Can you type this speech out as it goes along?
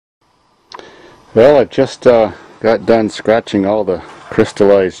Well, I've just got done scratching all the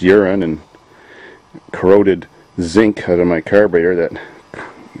crystallized urine and corroded zinc out of my carburetor, that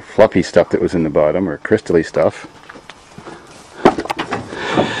fluffy stuff that was in the bottom, or crystally stuff.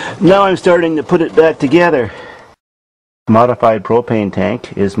 Now I'm starting to put it back together. Modified propane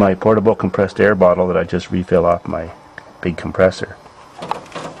tank is my portable compressed air bottle that I just refill off my big compressor.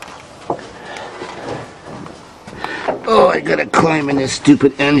 Oh, I gotta climb in this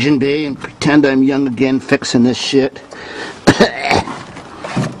stupid engine bay and pretend I'm young again fixing this shit.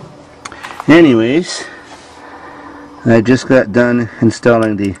 Anyways, I just got done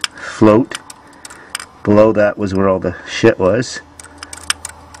installing the float. Below that was where all the shit was.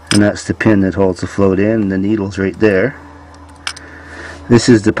 And that's the pin that holds the float in, and the needle's right there. This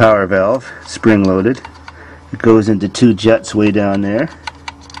is the power valve, spring loaded. It goes into two jets way down there.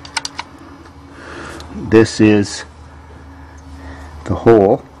 This is the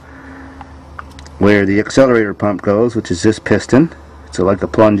hole where the accelerator pump goes, which is this piston. It's like a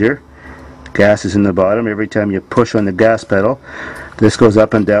plunger. The gas is in the bottom. Every time you push on the gas pedal, this goes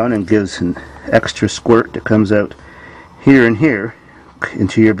up and down and gives an extra squirt that comes out here and here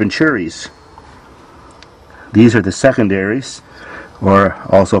into your venturis. These are the secondaries, or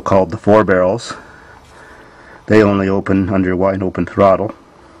also called the 4 barrels. They only open under wide open throttle.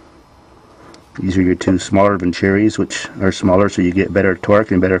 These are your two smaller venturis, which are smaller so you get better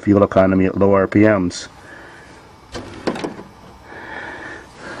torque and better fuel economy at low RPMs.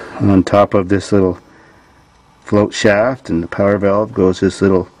 On top of this little float shaft and the power valve goes this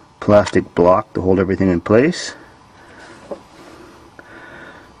little plastic block to hold everything in place.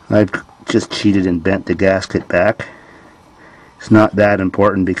 I've just cheated and bent the gasket back. It's not that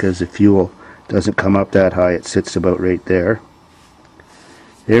important because the fuel doesn't come up that high. It sits about right there.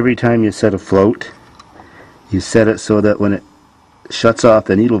 Every time you set a float, you set it so that when it shuts off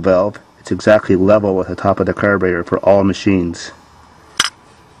the needle valve, it's exactly level with the top of the carburetor for all machines.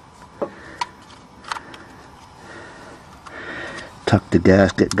 Tuck the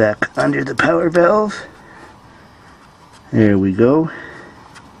gasket back under the power valve. There we go.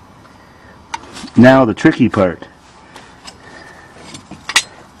 Now the tricky part.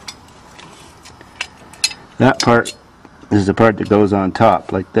 That part is the part that goes on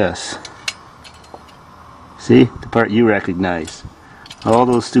top, like this. See? The part you recognize. All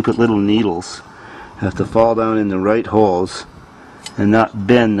those stupid little needles have to fall down in the right holes and not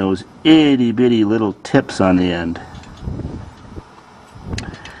bend those itty bitty little tips on the end.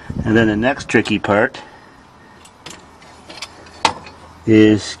 And then the next tricky part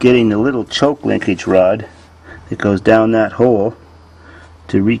is getting the little choke linkage rod that goes down that hole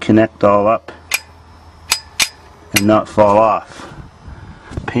to reconnect all up and not fall off.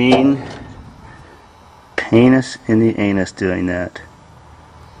 Pain us in the anus doing that.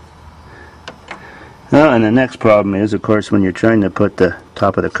 And the next problem is, of course, when you're trying to put the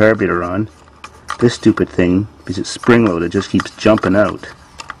top of the carburetor on, this stupid thing, because it's spring loaded, just keeps jumping out.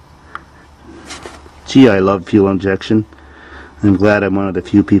 Gee, I love fuel injection. I'm glad I'm one of the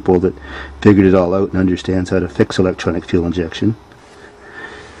few people that figured it all out and understands how to fix electronic fuel injection.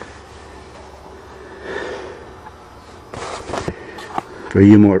 For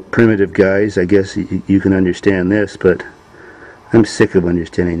you more primitive guys, I guess you can understand this, but I'm sick of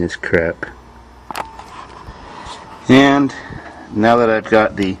understanding this crap. And now that I've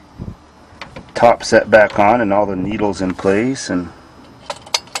got the top set back on and all the needles in place, and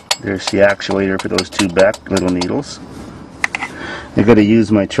there's the actuator for those two back little needles, I've got to use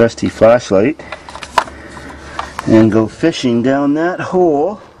my trusty flashlight and go fishing down that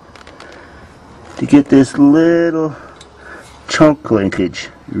hole to get this little chunk linkage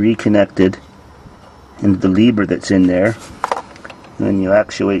reconnected into the lever that's in there. When you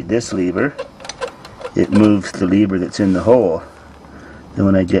actuate this lever, it moves the lever that's in the hole. Then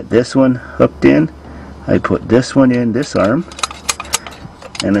when I get this one hooked in, I put this one in this arm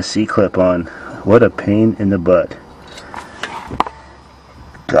and a C-clip on. What a pain in the butt.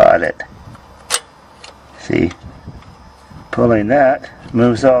 Got it. See? Pulling that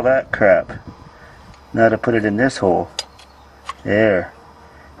moves all that crap. Now to put it in this hole. There.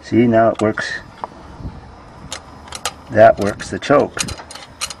 See, now it works. That works the choke.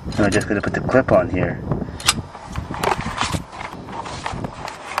 Now I'm just going to put the clip on here.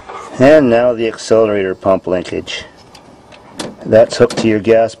 And now the accelerator pump linkage. That's hooked to your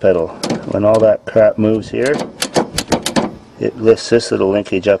gas pedal. When all that crap moves here, it lifts this little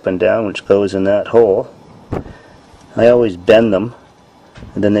linkage up and down, which goes in that hole. I always bend them,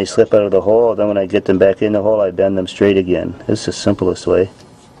 and then they slip out of the hole. Then when I get them back in the hole, I bend them straight again. This is the simplest way.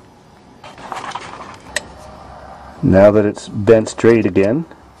 Now that it's bent straight again,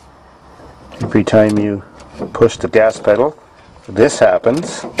 Every time you push the gas pedal, this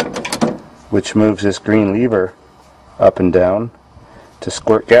happens, which moves this green lever up and down to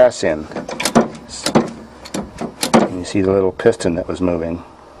squirt gas in. And you see the little piston that was moving.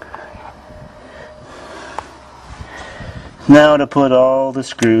 Now to put all the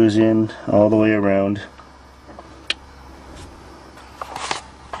screws in all the way around.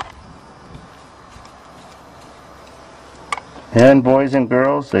 And boys and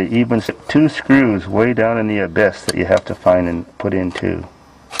girls, they even stick 2 screws way down in the abyss that you have to find and put in too.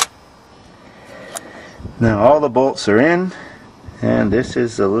 Now all the bolts are in, and this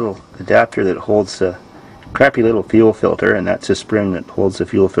is the little adapter that holds the crappy little fuel filter, and that's a spring that holds the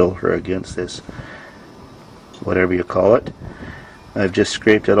fuel filter against this, whatever you call it. I've just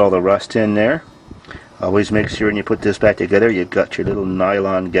scraped out all the rust in there. Always make sure when you put this back together you've got your little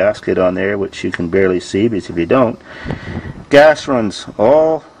nylon gasket on there, which you can barely see, because if you don't, gas runs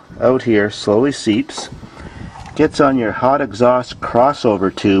all out here, slowly seeps, gets on your hot exhaust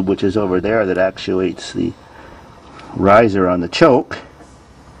crossover tube, which is over there, that actuates the riser on the choke,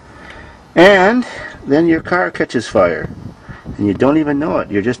 and then your car catches fire and you don't even know it.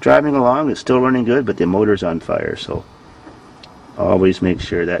 You're just driving along, it's still running good, but the motor's on fire. So always make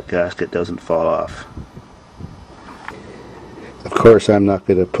sure that gasket doesn't fall off. Of course, I'm not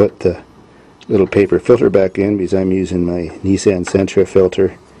going to put the little paper filter back in because I'm using my Nissan Sentra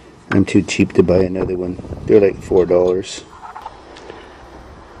filter. I'm too cheap to buy another one. They're like $4.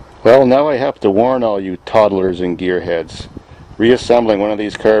 Well, now I have to warn all you toddlers and gearheads. Reassembling one of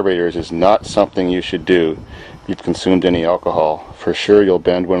these carburetors is not something you should do if you've consumed any alcohol. For sure you'll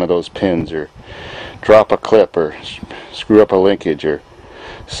bend one of those pins, or drop a clip, or screw up a linkage, or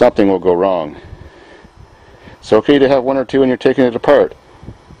something will go wrong. It's okay to have 1 or 2 when you're taking it apart,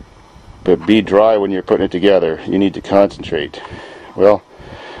 but be dry when you're putting it together. You need to concentrate. Well,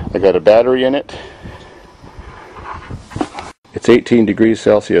 I got a battery in it. It's 18 degrees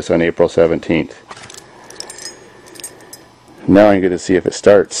Celsius on April 17th. Now I'm going to see if it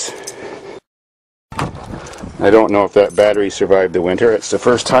starts. I don't know if that battery survived the winter. It's the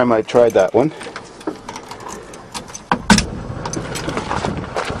first time I tried that one.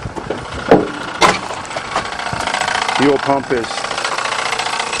 Fuel pump is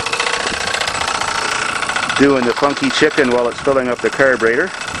doing the funky chicken while it's filling up the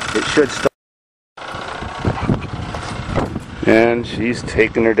carburetor. It should stop. And she's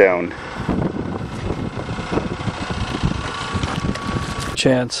taking her down.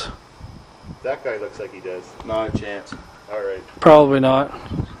 Chance. That guy looks like he does. Not a chance. Alright. Probably not.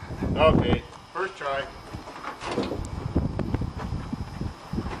 Okay, first try.